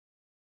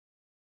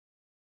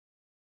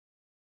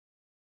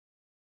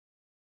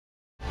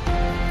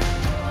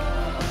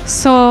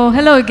So,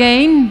 hello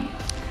again.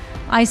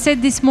 I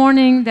said this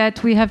morning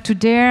that we have to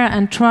dare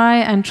and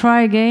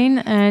try again,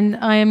 and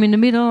I am in the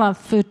middle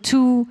of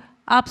two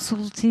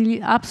absolutely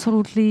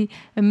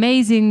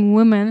amazing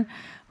women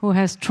who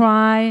has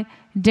try,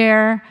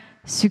 dare,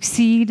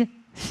 succeed,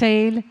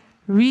 fail,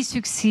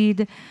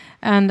 re-succeed,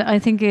 and I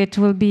think it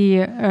will be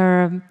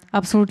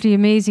absolutely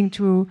amazing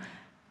to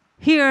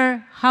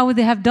hear how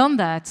they have done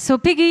that. So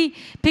Peggy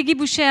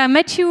Bouchet, I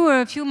met you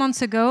a few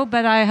months ago,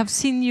 but I have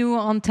seen you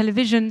on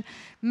television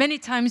many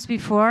times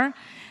before.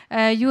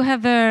 You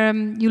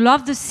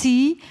love the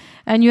sea,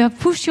 and you have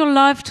pushed your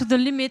life to the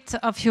limit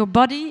of your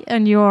body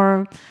and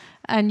your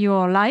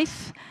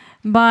life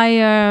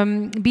by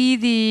be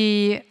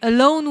the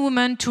alone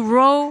woman to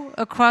row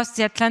across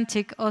the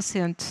Atlantic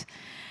Ocean.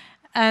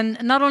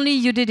 And not only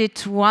you did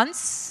it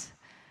once,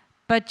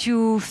 but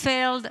you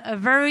failed a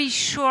very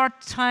short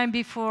time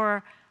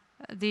before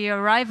the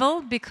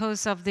arrival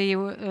because of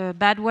the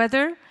bad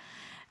weather.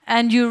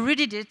 And you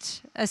redid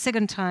it a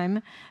second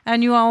time,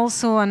 and you are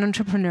also an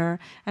entrepreneur.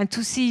 And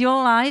to see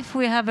your life,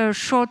 we have a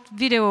short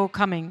video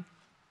coming.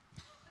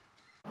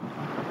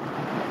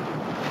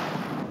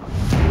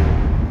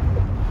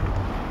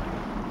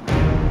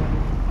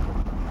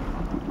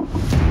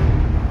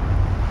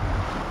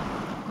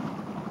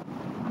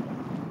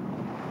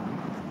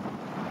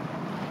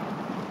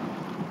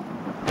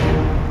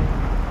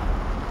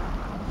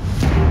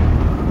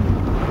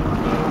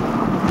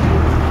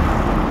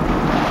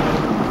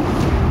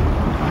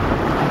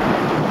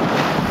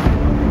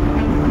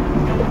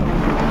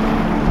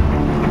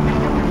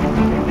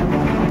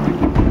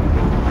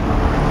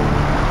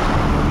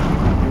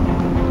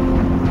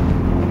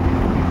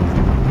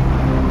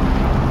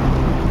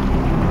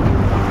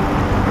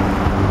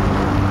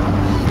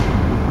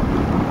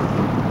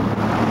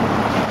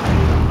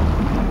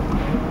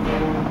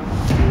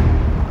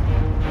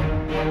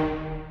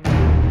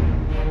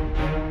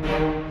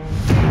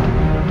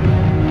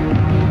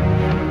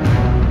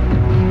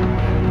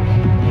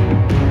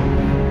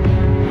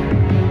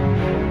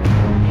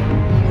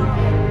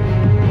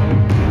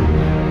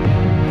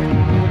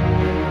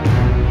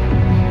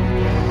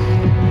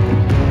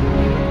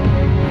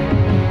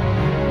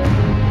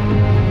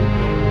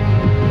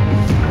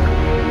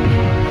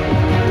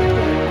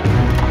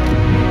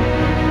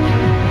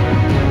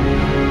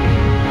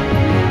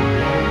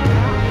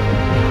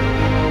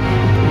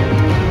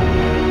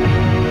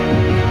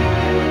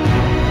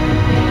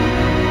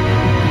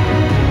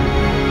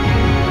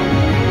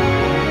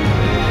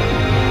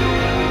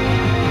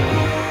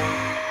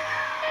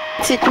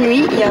 Cette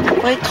nuit, il y a à peu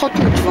près 30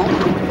 000 vents,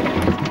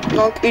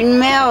 donc une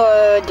mer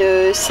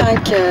de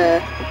 5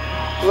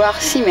 voire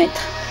 6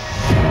 mètres.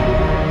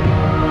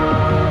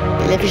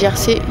 La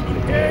GRC.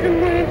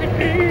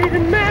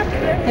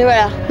 Et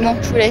voilà, bon,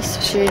 je vous laisse,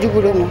 j'ai du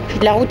boulot, moi. J'ai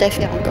de la route à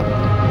faire encore.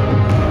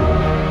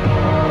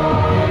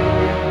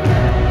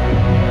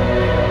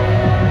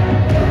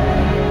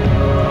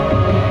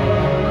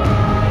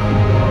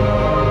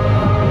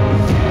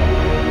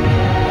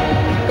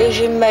 Et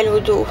j'ai mal au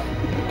dos,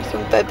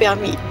 comme pas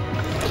permis.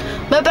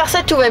 Mais à part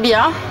ça, tout va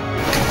bien.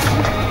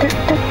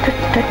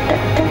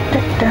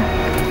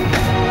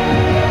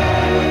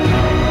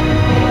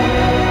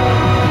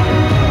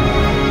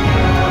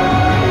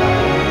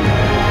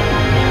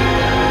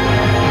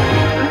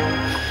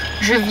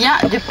 Je viens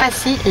de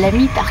passer la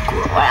mi-parcours,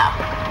 voilà.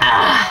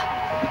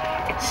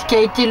 Ce qui a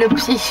été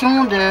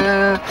l'obsession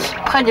de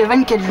près de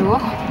 24 jours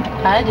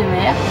de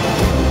mer.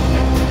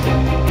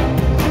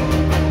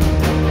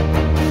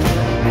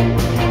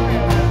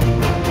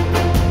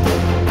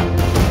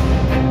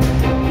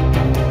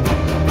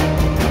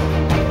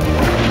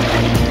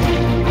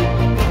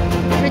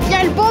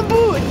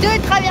 De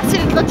traverser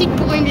l'Atlantique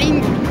pour une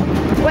ligne.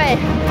 Ouais.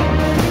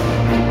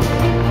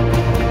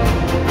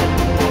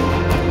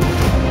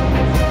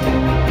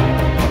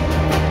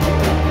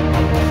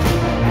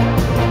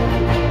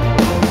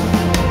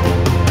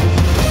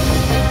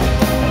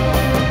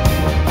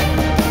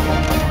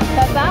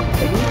 Papa.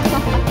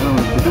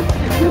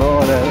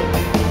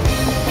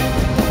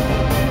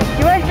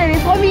 Tu vois, je t'avais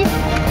promis.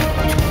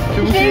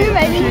 J'ai eu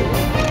ma vie.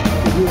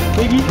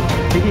 Peggy,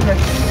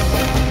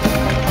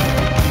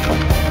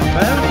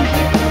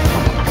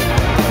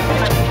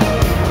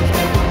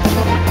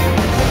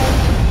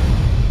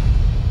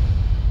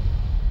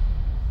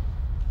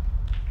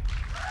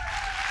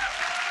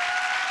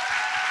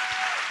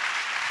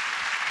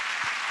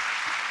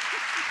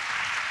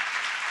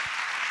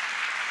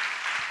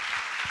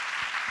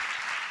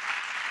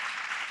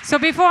 So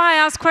before I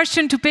ask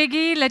question to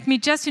Peggy, let me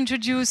just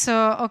introduce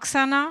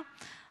Oksana.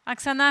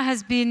 Oksana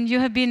you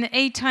have been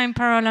 8-time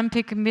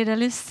Paralympic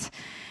medalist,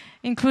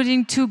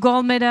 including 2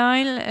 gold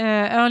medals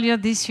earlier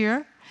this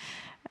year.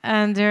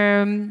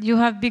 And you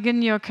have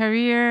begun your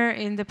career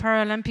in the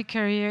Paralympic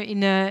career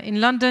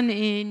in London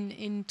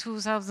in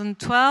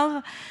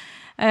 2012,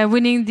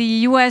 winning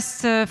the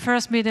US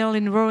first medal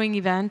in rowing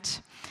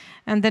event.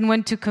 And then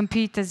went to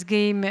compete at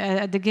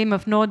the game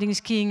of Nordic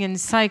skiing and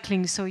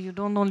cycling. So you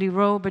don't only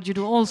row, but you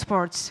do all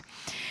sports.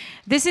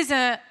 This is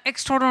an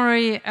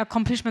extraordinary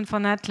accomplishment for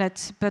an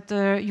athlete, but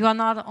you are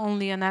not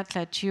only an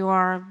athlete. You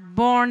are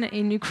born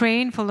in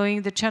Ukraine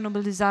following the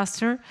Chernobyl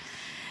disaster,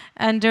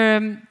 and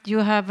you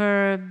have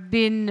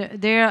been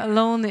there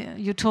alone,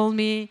 you told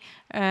me,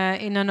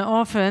 in an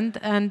orphan,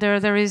 and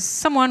there is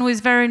someone who is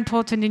very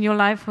important in your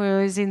life who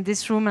is in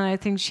this room, and I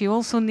think she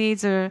also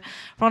needs a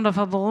round of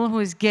applause, who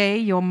is Gay,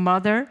 your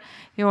mother,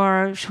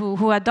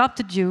 who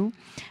adopted you,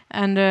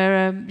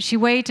 and she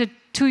waited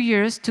 2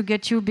 years to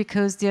get you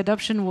because the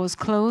adoption was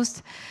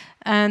closed,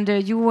 and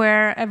you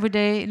were every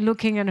day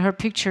looking at her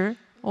picture,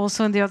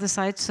 also on the other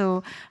side.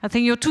 So I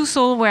think your two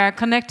souls were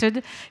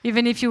connected,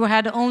 even if you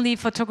had only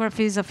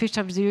photographies of each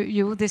of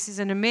you. This is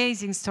an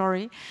amazing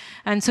story.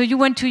 And so you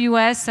went to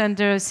US, and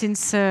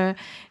since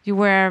you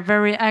were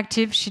very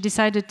active, she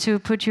decided to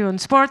put you on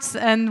sports,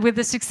 and with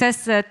the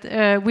success that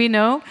we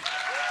know.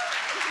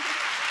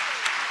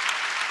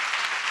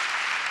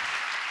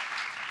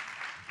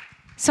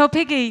 So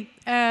Peggy,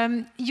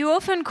 you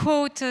often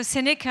quote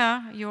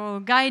Seneca, your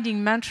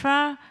guiding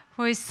mantra,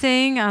 who is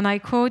saying, and I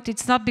quote,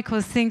 "It's not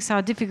because things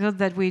are difficult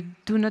that we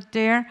do not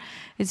dare,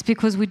 it's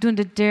because we do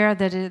not dare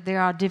that they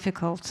are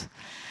difficult."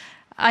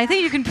 I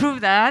think you can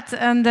prove that.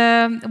 And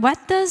what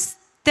does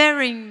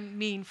daring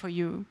mean for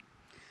you?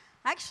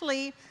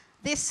 Actually,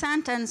 this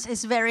sentence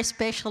is very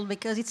special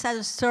because it has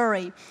a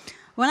story.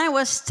 When I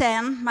was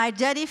 10, my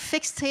daddy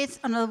fixed it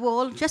on the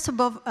wall, just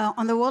above,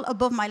 on the wall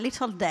above my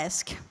little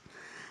desk.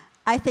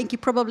 I think he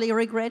probably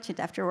regrets it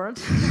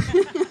afterwards.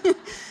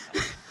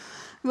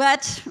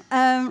 But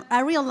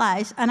I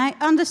realized and I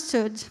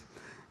understood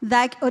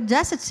that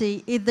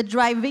audacity is the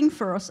driving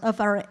force of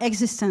our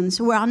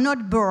existence. We are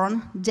not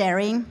born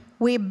daring,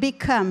 we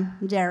become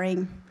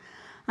daring.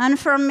 And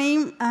for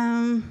me,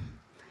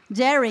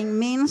 daring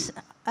means,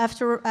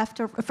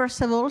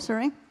 first of all,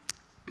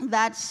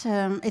 that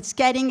it's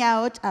getting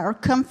out our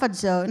comfort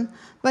zone,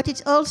 but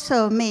it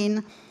also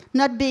means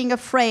not being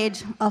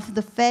afraid of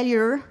the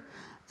failure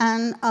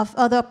and of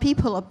other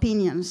people's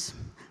opinions.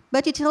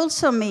 But it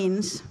also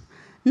means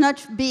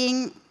not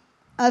being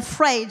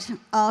afraid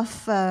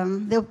of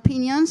the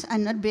opinions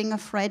and not being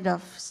afraid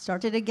of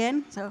start it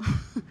again. So,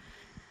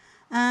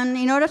 and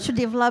in order to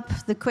develop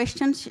the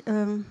questions.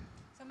 So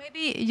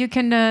maybe you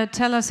can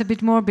tell us a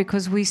bit more,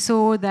 because we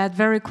saw that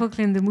very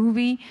quickly in the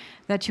movie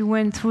that you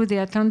went through the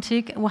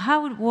Atlantic. Well,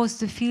 how was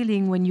the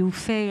feeling when you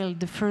failed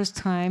the first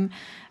time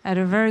at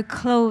a very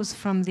close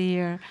from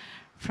the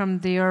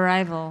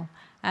arrival?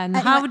 And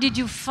how did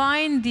you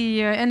find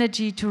the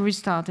energy to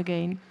restart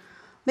again?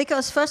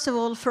 Because first of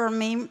all, for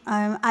me,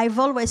 I've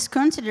always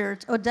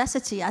considered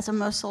audacity as a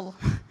muscle.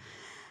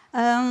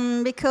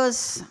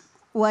 Because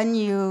when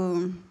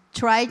you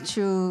try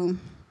to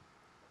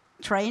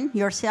train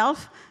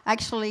yourself,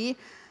 actually,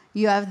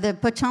 you have the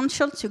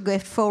potential to go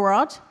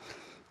forward.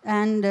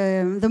 And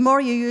the more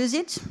you use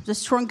it, the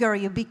stronger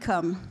you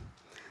become.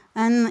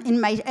 And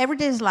in my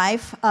everyday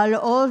life, I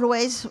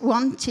always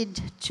wanted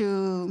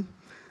to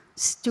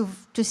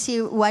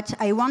see what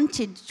I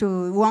wanted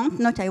to want,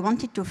 not I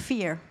wanted to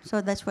fear. So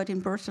that's what's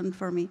important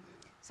for me.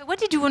 So what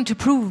did you want to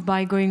prove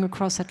by going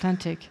across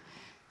Atlantic?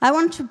 I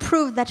want to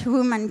prove that a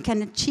woman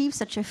can achieve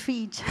such a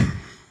feat.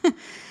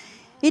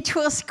 It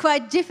was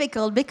quite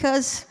difficult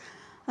because,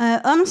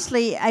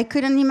 honestly, I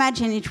couldn't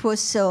imagine it was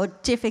so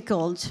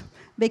difficult.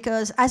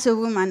 Because as a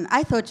woman,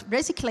 I thought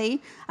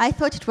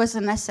it was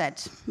an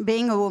asset,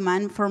 being a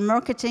woman, from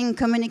marketing,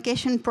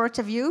 communication point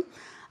of view.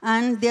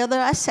 And the other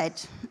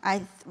asset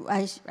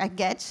I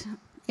get,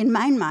 in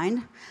my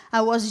mind,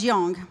 I was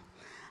young.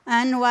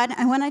 And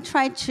when I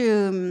tried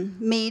to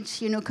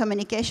meet,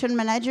 communication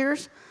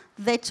managers,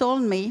 they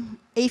told me,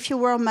 if you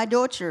were my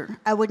daughter,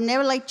 I would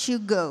never let you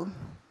go.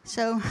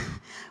 So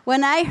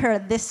when I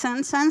heard this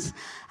sentence,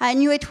 I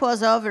knew it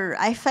was over.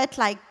 I felt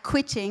like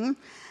quitting.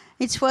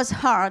 It was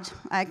hard,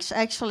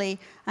 actually,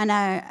 and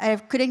I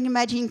couldn't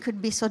imagine it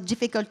could be so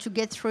difficult to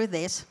get through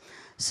this.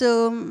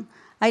 So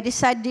I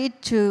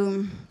decided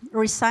to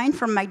resign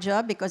from my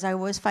job because I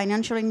was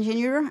financial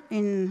engineer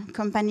in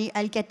company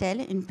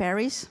Alcatel in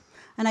Paris,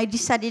 and I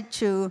decided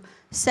to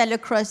sail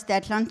across the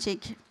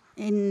Atlantic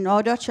in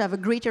order to have a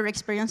greater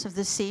experience of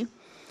the sea.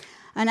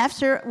 And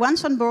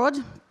once on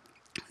board,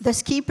 the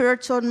skipper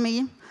told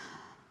me,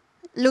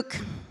 "Look,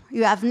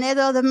 you have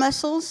neither the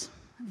muscles,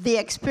 the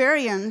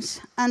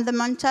experience, and the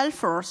mental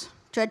force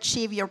to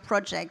achieve your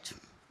project."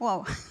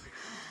 Wow,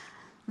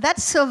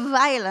 that's so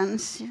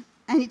violent.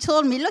 And he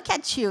told me, "Look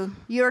at you,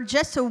 you're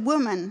just a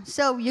woman,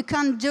 so you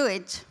can't do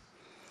it."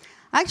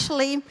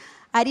 Actually,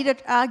 I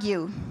didn't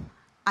argue.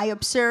 I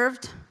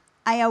observed.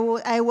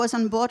 I was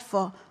on board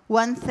for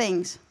one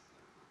thing,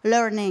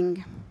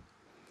 learning.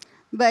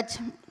 But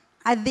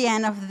at the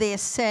end of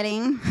this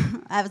sailing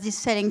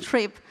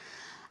trip,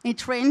 it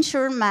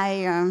reinsured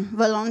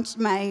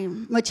my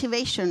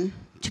motivation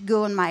to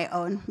go on my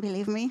own,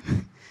 believe me.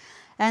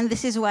 And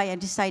this is why I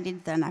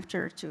decided then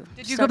after to...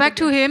 Did you go back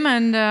to him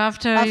and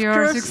after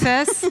your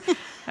success?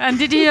 And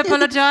did he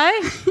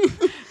apologize?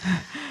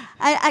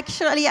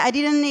 I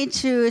didn't need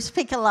to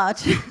speak a lot.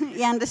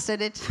 He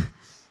understood it.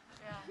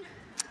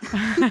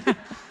 Yeah.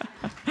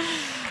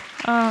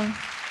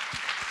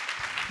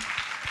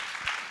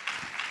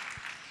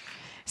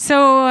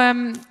 So,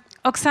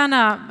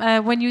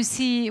 Oksana, when you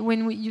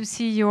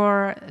see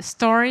your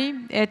story,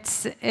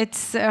 it's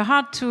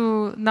hard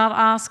to not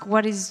ask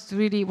what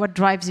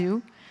drives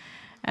you,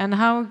 and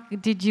how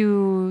did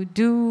you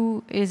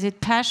do? Is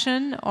it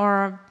passion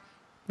or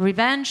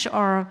revenge,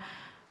 or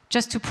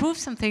just to prove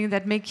something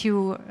that make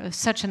you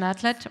such an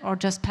athlete, or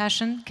just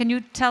passion? Can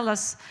you tell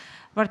us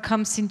what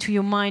comes into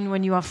your mind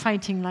when you are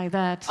fighting like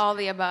that? All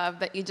the above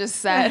that you just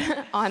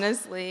said.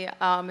 Honestly,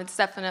 it's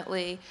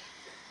definitely.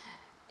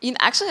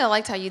 Actually, I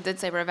liked how you did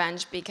say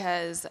revenge,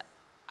 because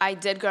I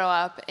did grow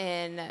up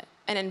in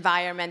an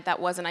environment that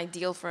wasn't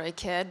ideal for a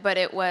kid, but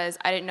I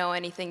didn't know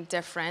anything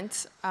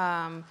different.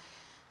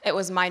 It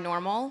was my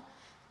normal.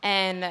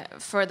 And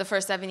for the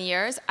first 7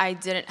 years, I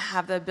didn't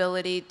have the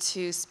ability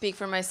to speak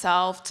for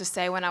myself, to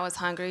say when I was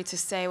hungry, to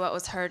say what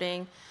was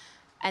hurting.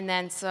 And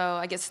then so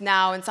I guess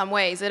now in some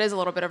ways it is a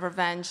little bit of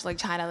revenge, like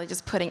China, like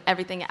just putting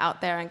everything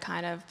out there and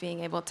kind of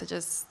being able to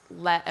just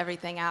let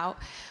everything out.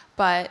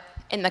 But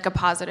in like a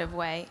positive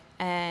way.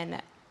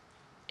 And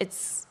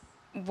it's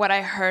what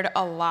I heard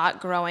a lot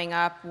growing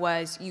up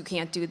was, you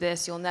can't do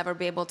this, you'll never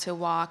be able to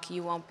walk,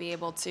 you won't be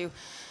able to.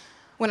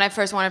 When I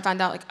first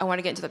found out, like, I want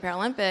to get into the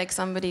Paralympics,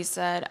 somebody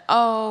said,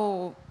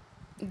 oh,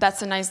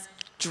 that's a nice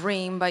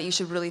dream, but you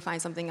should really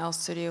find something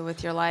else to do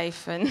with your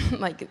life. And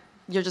like,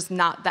 you're just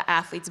not the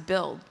athlete's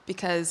build,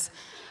 because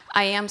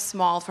I am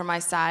small for my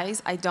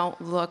size. I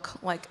don't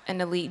look like an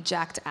elite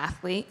jacked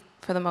athlete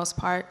for the most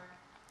part.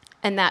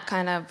 And that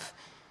kind of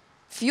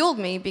fueled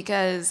me,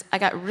 because I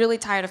got really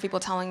tired of people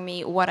telling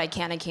me what I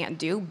can and can't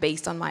do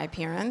based on my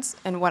appearance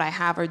and what I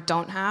have or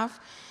don't have.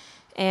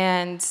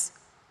 And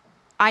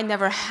I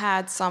never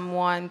had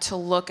someone to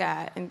look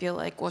at and be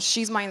like, well,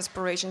 she's my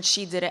inspiration,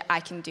 she did it,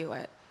 I can do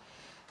it.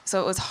 So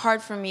it was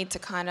hard for me to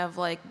kind of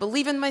like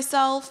believe in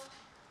myself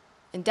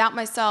and doubt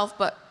myself,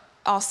 but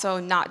also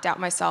not doubt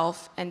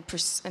myself and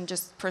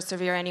just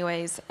persevere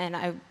anyways. And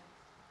I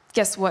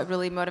guess what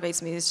really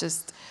motivates me is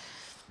just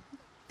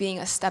being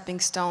a stepping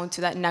stone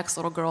to that next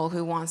little girl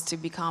who wants to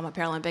become a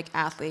Paralympic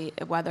athlete,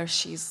 whether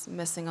she's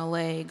missing a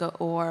leg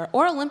or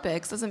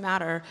Olympics, doesn't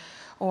matter,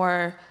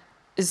 or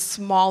is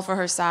small for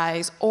her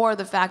size, or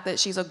the fact that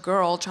she's a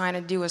girl trying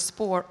to do a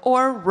sport,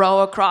 or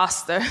row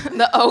across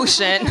the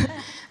ocean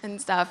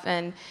and stuff.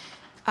 And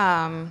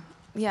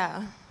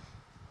yeah.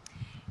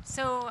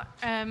 So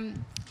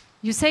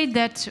you said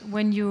that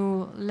when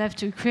you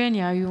left Ukraine,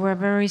 you were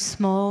very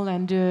small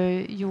and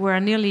you were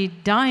nearly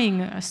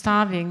dying,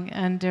 starving.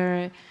 And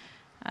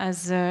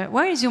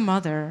where is your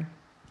mother?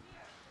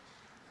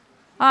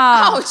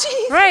 Ah, oh,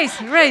 jeez.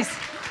 Race.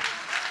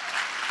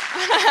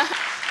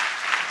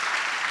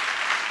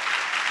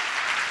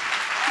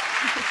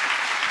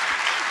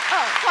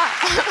 Oh, wow.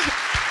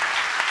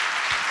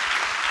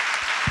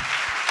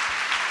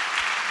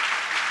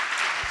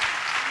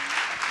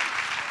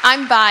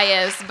 I'm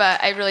biased,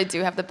 but I really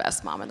do have the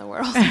best mom in the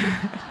world.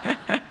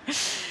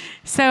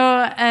 So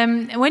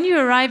when you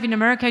arrived in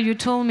America, you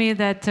told me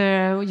that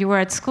you were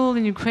at school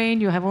in Ukraine.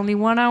 You have only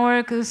 1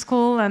 hour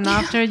school, and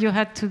after you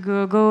had to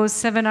go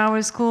 7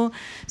 hours school.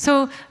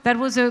 So that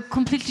was a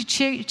completely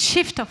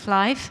shift of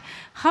life.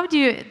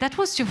 That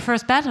was your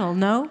first battle,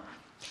 no?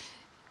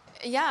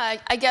 Yeah,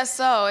 I guess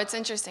so. It's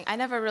interesting. I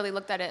never really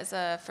looked at it as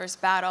a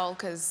first battle,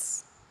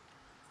 because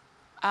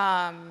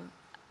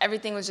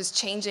everything was just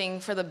changing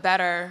for the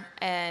better,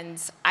 and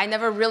I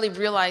never really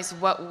realized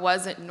what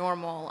wasn't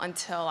normal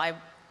until I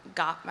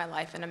got my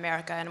life in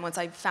America. And once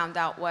I found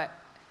out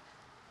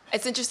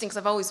it's interesting, because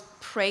I've always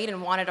prayed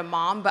and wanted a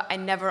mom, but I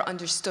never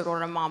understood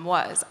what a mom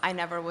was. I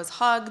never was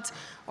hugged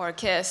or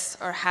kissed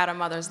or had a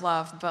mother's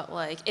love, but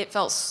like, it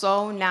felt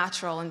so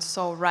natural and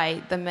so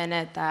right the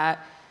minute that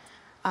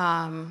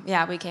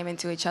we came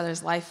into each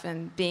other's life,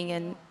 and being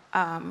in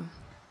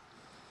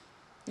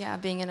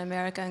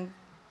America and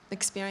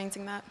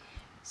experiencing that.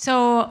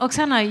 So,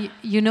 Oksana,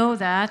 you know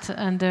that,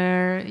 and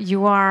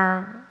you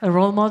are a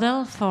role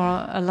model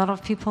for a lot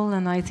of people,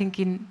 and I think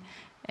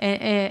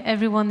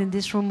everyone in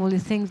this room will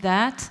think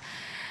that.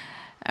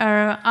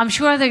 I'm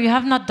sure that you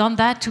have not done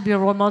that to be a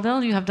role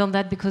model. You have done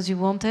that because you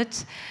want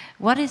it.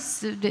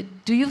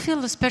 Do you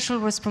feel a special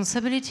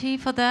responsibility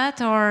for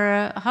that,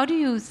 or how do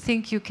you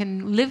think you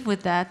can live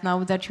with that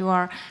now that you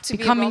are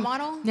becoming... To be a role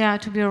model? Yeah,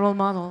 to be a role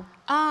model.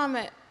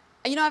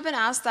 I've been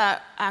asked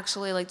that,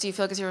 actually, like, do you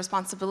feel like it's your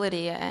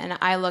responsibility? And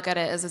I look at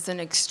it as it's an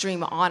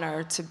extreme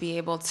honor to be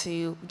able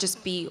to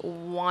just be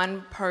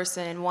one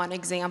person, one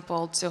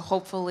example to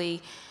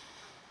hopefully,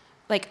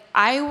 like,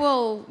 I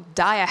will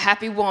die a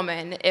happy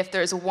woman if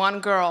there's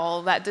one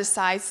girl that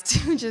decides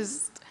to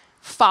just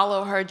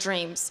follow her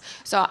dreams.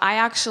 So I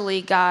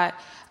actually got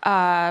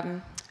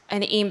an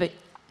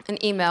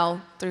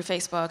email through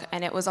Facebook,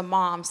 and it was a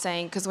mom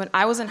saying, because when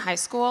I was in high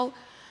school,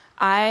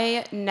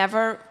 I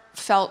never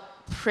felt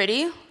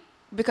pretty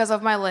because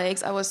of my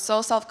legs. I was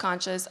so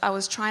self-conscious. I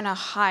was trying to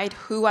hide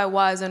who I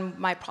was in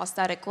my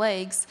prosthetic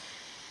legs,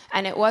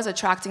 and it was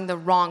attracting the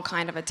wrong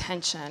kind of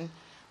attention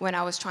when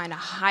I was trying to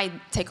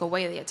take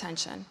away the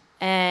attention.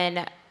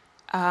 And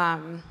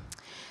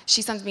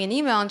she sent me an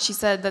email and she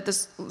said that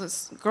this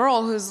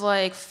girl who's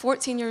like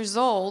 14 years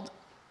old,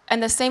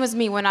 and the same as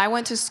me, when I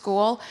went to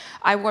school,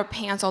 I wore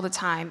pants all the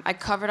time. I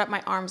covered up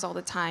my arms all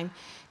the time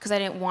because I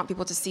didn't want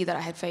people to see that I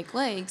had fake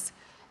legs.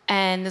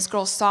 And this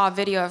girl saw a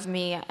video of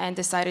me and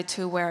decided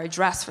to wear a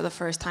dress for the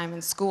first time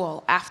in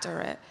school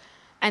after it.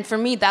 And for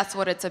me, that's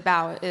what it's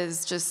about,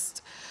 is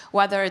just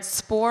whether it's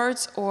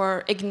sports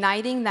or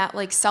igniting that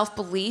like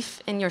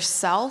self-belief in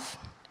yourself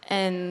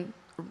and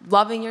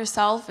loving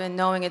yourself and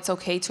knowing it's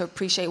okay to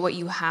appreciate what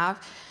you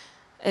have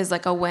is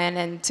like a win,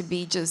 and to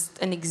be just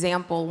an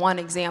example, one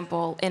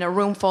example in a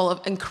room full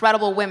of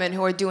incredible women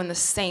who are doing the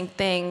same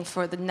thing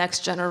for the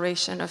next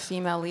generation of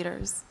female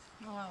leaders.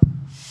 Wow.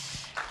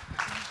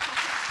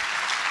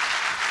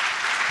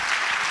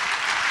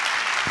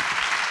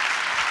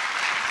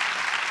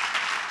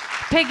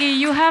 Peggy,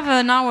 you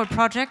have now a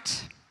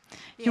project.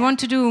 You want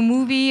to do a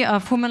movie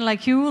of women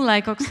like you,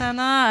 like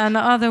Oksana and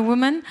other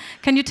women.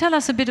 Can you tell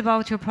us a bit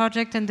about your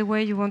project and the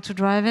way you want to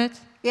drive it?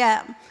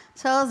 Yeah,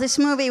 so this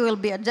movie will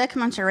be a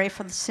documentary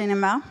for the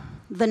cinema.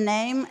 The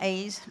name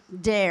is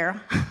Dare.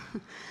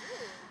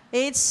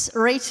 It's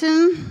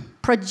written,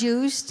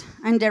 produced,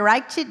 and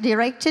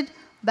directed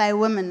by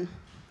women.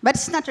 But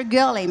it's not a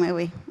girly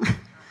movie.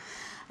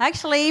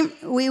 Actually,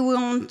 we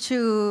want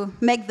to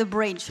make the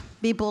bridge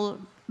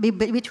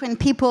between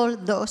people,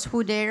 those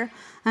who dare,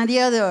 and the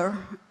other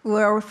who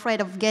are afraid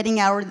of getting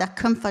out of their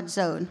comfort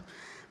zone.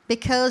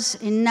 Because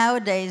in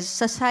nowadays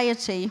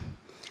society,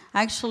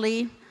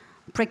 actually,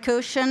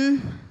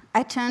 precaution,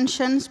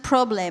 attentions,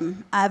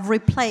 problem have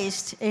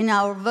replaced in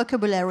our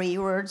vocabulary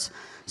words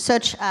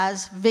such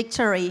as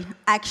victory,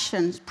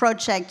 actions,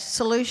 project,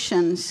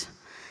 solutions.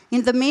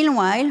 In the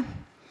meanwhile,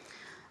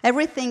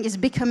 everything is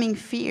becoming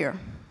fear.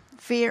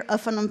 Fear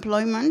of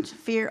unemployment,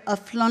 fear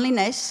of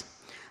loneliness,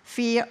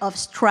 fear of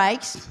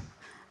strikes.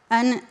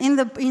 And in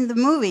the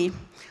movie,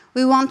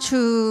 we want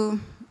to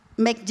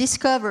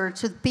discover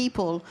to the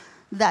people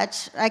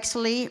that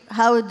actually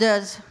how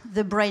does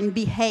the brain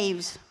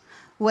behaves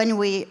when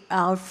we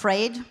are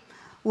afraid,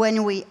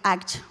 when we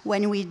act,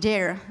 when we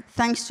dare,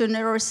 thanks to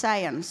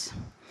neuroscience.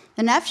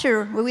 And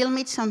after, we will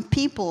meet some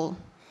people,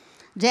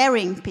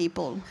 daring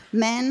people,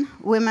 men,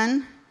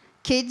 women,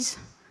 kids,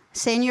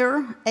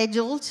 senior,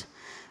 adults,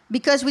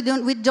 because we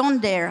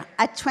don't dare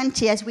at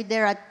 20 as we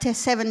dare at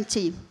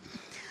 70.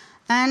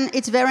 And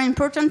it's very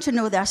important to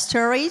know their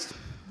stories,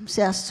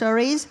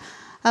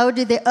 how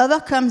did they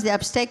overcome the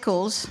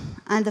obstacles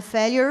and the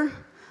failure,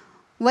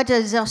 what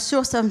is their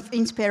source of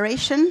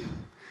inspiration.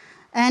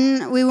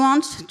 And we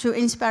want to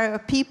inspire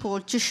people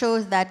to show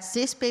that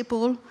these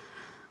people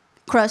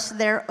cross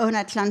their own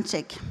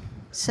Atlantic.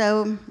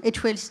 So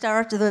it will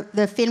start,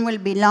 the film will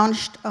be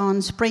launched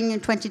on spring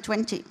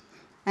 2020.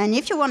 And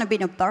if you want to be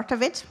a part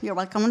of it, you're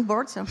welcome on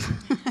board. So.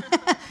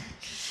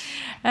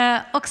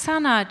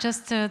 Oksana,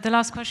 just the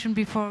last question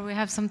before we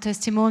have some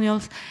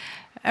testimonials.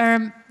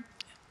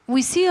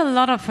 We see a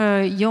lot of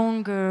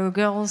young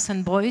girls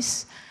and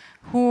boys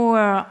who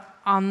are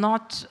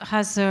not,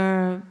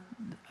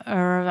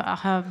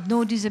 have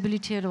no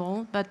disability at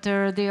all, but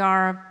they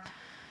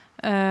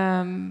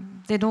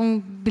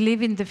don't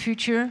believe in the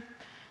future.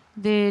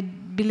 They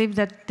believe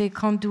that they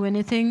can't do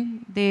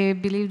anything. They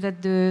believe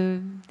that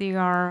they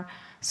are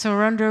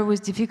surrendered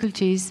with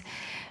difficulties.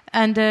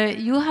 And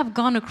you have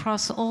gone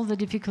across all the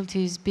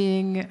difficulties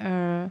being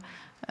in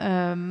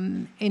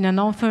an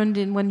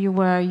orphan when you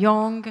were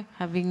young,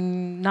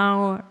 having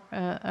now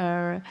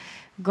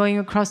going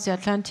across the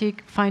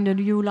Atlantic, find a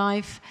new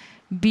life,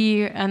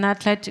 be an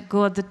athlete,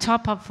 go at the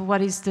top of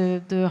what is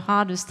the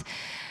hardest.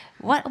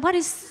 What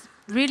is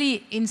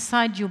really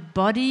inside your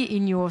body,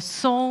 in your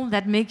soul,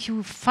 that makes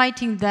you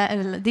fighting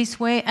this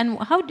way? And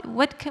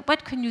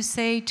what can you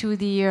say to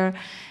the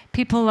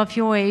people of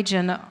your age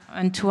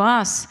and to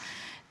us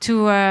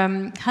to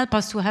help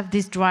us to have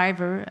this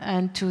driver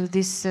and to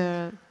this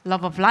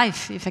love of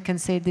life, if I can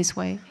say it this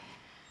way?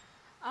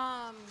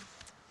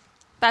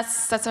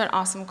 That's an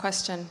awesome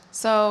question.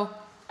 So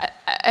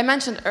I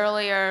mentioned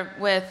earlier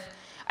with,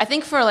 I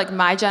think for like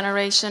my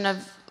generation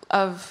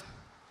of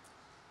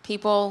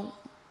people,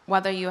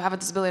 whether you have a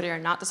disability or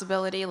not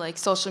disability, like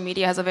social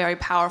media has a very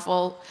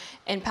powerful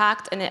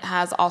impact, and it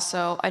has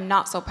also a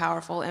not so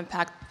powerful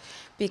impact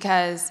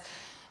because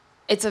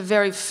it's a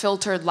very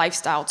filtered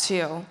lifestyle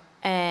too.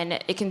 And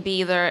it can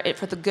be either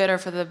for the good or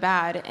for the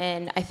bad.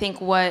 And I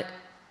think what,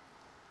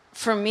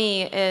 for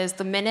me, is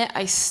the minute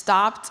I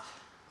stopped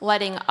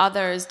letting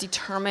others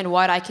determine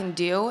what I can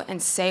do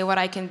and say what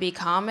I can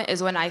become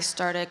is when I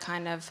started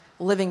kind of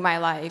living my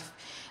life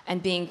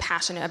and being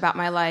passionate about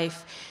my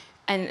life.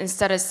 And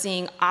instead of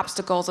seeing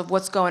obstacles of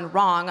what's going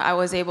wrong, I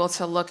was able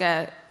to look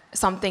at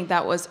something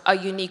that was a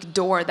unique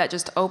door that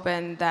just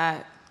opened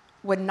that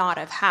would not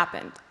have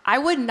happened. I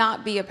would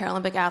not be a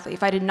Paralympic athlete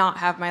if I did not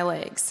have my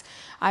legs.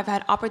 I've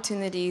had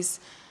opportunities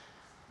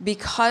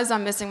because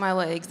I'm missing my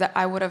legs that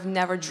I would have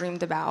never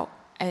dreamed about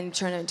and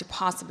turned into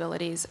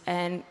possibilities.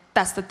 And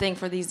that's the thing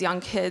for these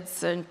young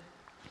kids and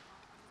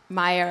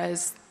my era,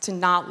 is to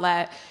not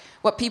let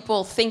what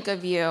people think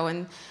of you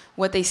and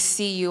what they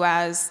see you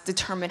as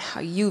determine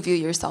how you view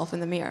yourself in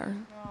the mirror.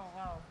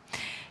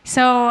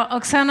 So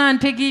Oksana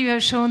and Peggy, you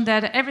have shown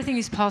that everything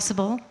is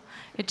possible.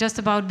 It's just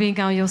about being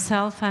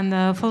yourself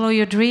and follow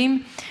your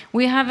dream.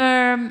 We have,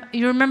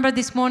 you remember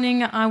this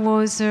morning I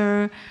was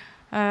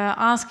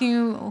asking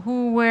you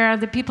who were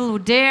the people who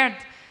dared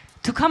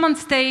to come on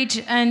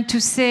stage and to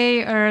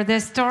say their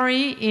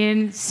story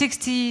in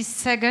 60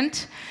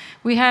 seconds.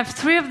 We have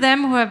 3 of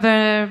them who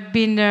have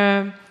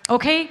been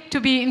okay to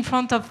be in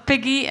front of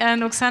Peggy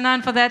and Oksana,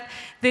 and for that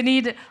they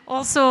need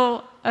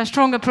also a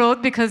strong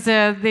applaud because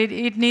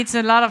it needs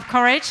a lot of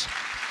courage.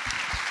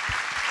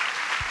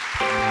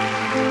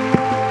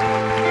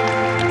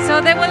 So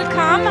they will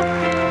come.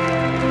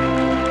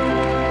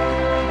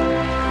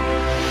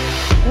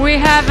 We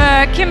have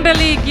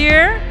Kimberly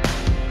Gear,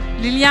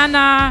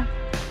 Liliana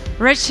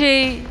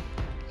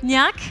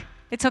Recheniak,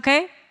 it's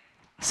okay?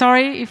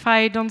 Sorry if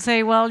I don't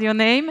say well your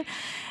name.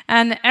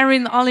 And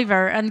Erin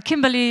Oliver, and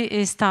Kimberly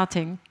is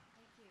starting.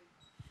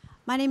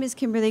 My name is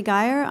Kimberly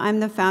Geyer. I'm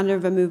the founder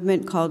of a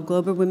movement called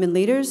Global Women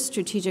Leaders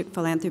Strategic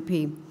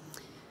Philanthropy.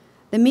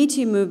 The Me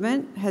Too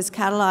movement has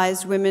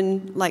catalyzed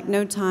women like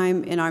no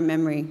time in our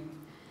memory.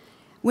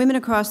 Women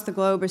across the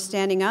globe are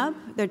standing up,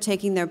 they're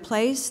taking their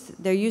place,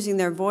 they're using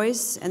their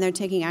voice, and they're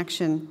taking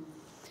action.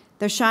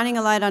 They're shining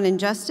a light on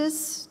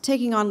injustice,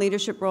 taking on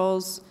leadership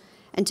roles,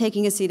 and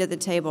taking a seat at the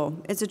table.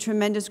 It's a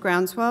tremendous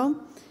groundswell,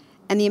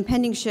 and the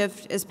impending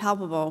shift is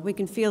palpable. We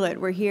can feel it.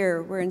 We're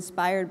here. We're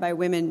inspired by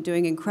women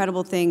doing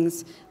incredible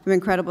things from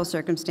incredible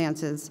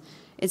circumstances.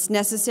 It's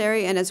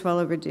necessary, and it's well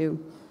overdue.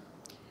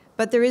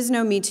 But there is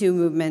no Me Too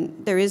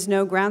movement. There is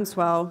no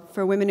groundswell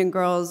for women and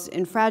girls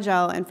in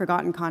fragile and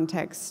forgotten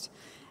contexts.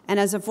 And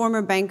as a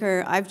former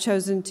banker, I've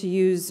chosen to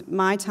use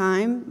my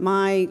time,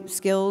 my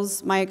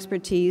skills, my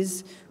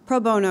expertise, pro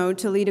bono,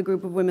 to lead a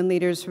group of women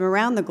leaders from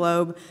around the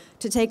globe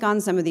to take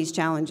on some of these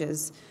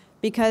challenges.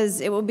 Because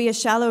it will be a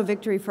shallow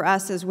victory for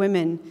us as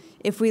women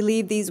if we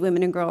leave these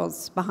women and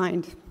girls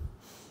behind.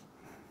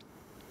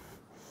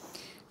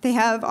 They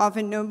have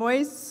often no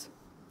voice,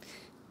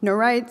 no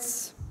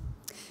rights.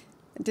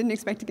 I didn't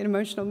expect to get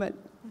emotional, but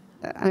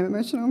I'm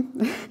emotional.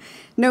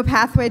 No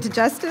pathway to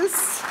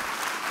justice.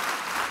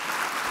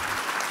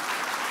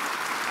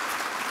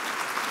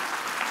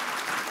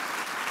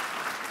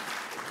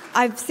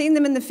 I've seen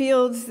them in the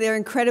fields. They're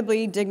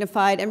incredibly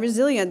dignified and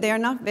resilient. They are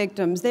not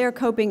victims. They are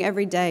coping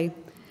every day.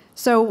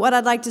 So what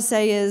I'd like to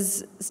say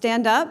is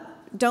stand up,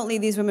 don't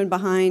leave these women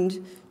behind,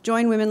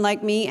 join women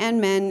like me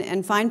and men,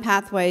 and find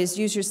pathways,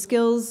 use your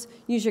skills,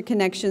 use your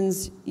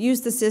connections,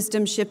 use the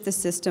system, shift the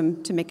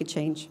system to make a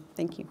change.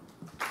 Thank you.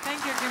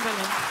 Thank you,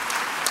 Kimberly.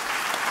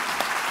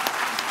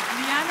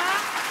 Liana?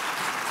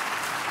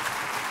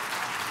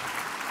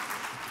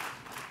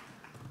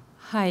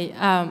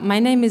 Hi, my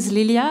name is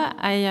Lilia.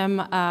 I am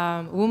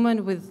a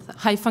woman with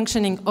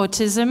high-functioning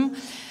autism.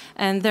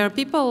 And there are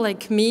people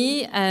like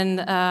me and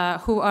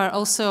who are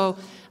also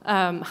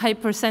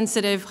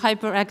hypersensitive,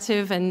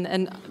 hyperactive,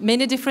 and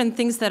many different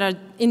things that are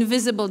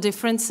invisible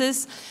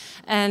differences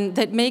and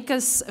that make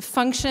us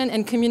function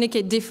and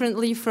communicate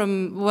differently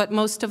from what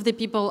most of the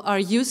people are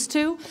used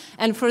to.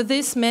 And for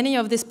this, many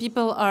of these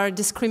people are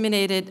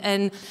discriminated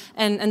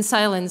and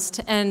silenced.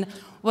 And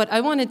what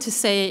I wanted to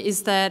say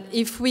is that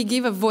if we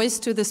give a voice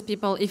to these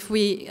people, if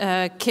we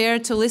care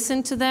to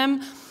listen to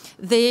them,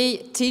 they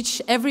teach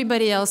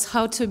everybody else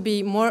how to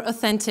be more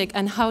authentic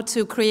and how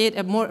to create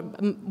a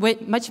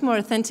much more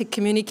authentic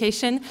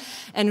communication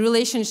and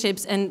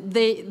relationships. And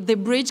the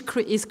bridge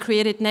is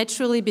created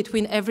naturally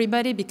between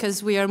everybody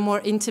because we are more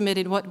intimate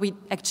in what we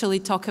actually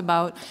talk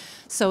about.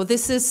 So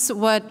this is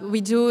what we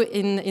do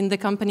in the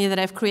company that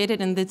I've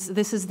created, and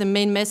this is the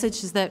main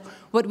message, is that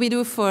what we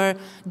do for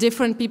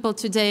different people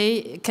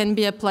today can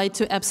be applied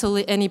to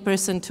absolutely any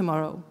person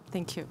tomorrow.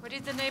 Thank you. What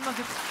is the name of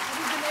the company?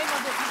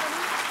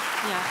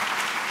 Yeah.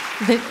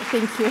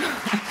 Thank you.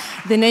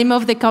 The name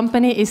of the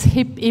company is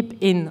Hip Hip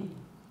In.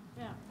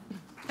 Yeah.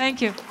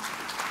 Thank you.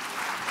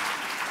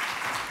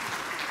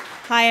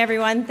 Hi,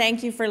 everyone.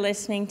 Thank you for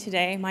listening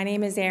today. My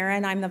name is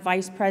Erin. I'm the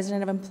Vice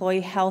President of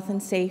Employee Health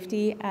and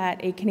Safety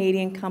at a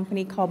Canadian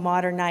company called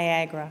Modern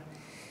Niagara.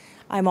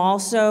 I'm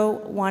also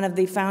one of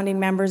the founding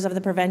members of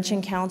the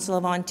Prevention Council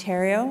of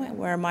Ontario,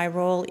 where my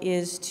role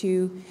is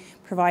to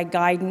provide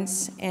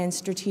guidance and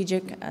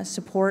strategic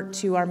support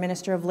to our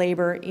Minister of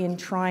Labour in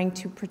trying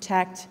to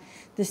protect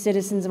the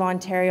citizens of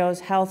Ontario's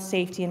health,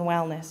 safety, and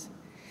wellness.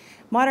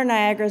 Modern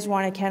Niagara is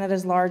one of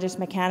Canada's largest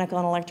mechanical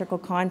and electrical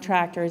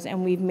contractors,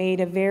 and we've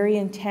made a very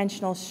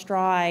intentional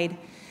stride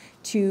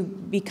to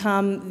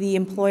become the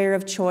employer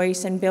of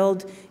choice and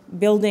build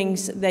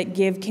buildings that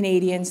give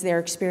Canadians their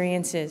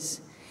experiences.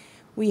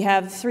 We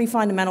have 3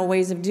 fundamental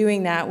ways of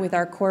doing that with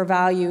our core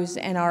values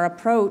and our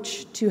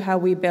approach to how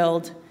we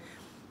build.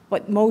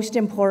 But most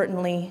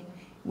importantly,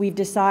 we've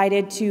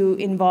decided to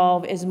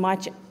involve as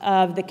much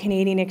of the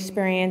Canadian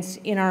experience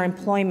in our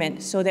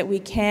employment so that we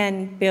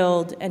can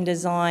build and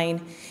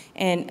design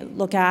and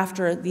look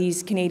after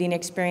these Canadian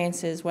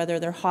experiences, whether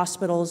they're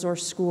hospitals or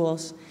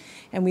schools.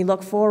 And we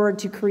look forward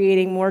to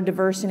creating more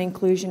diverse and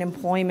inclusion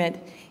employment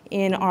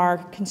in our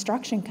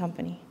construction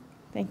company.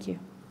 Thank you.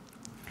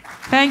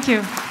 Thank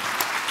you.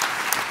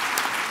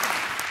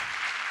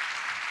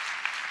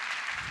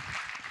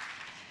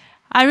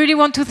 I really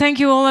want to thank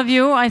you, all of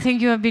you. I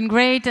think you have been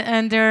great.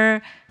 And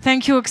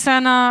thank you,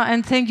 Oksana,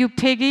 and thank you,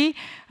 Peggy.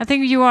 I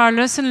think you are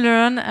lesson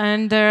learned.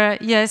 And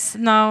yes,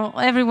 now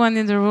everyone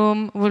in the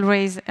room will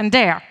raise and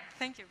dare.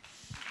 Thank you.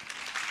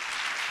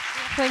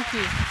 Thank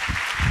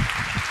you.